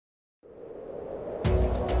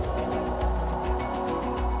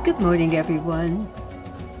Good morning, everyone.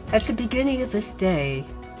 At the beginning of this day,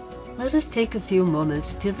 let us take a few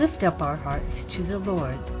moments to lift up our hearts to the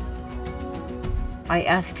Lord. I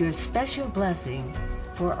ask your special blessing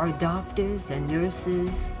for our doctors and nurses.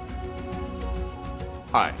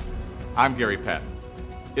 Hi, I'm Gary Patton.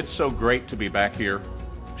 It's so great to be back here,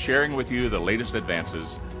 sharing with you the latest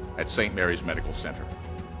advances at St. Mary's Medical Center.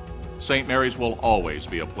 St. Mary's will always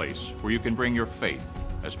be a place where you can bring your faith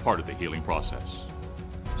as part of the healing process.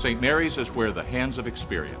 St. Mary's is where the hands of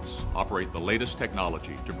experience operate the latest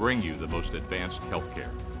technology to bring you the most advanced health care.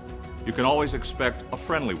 You can always expect a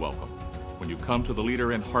friendly welcome when you come to the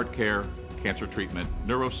leader in heart care, cancer treatment,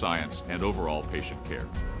 neuroscience, and overall patient care.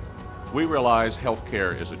 We realize health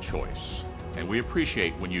care is a choice, and we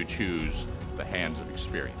appreciate when you choose the hands of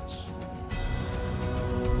experience.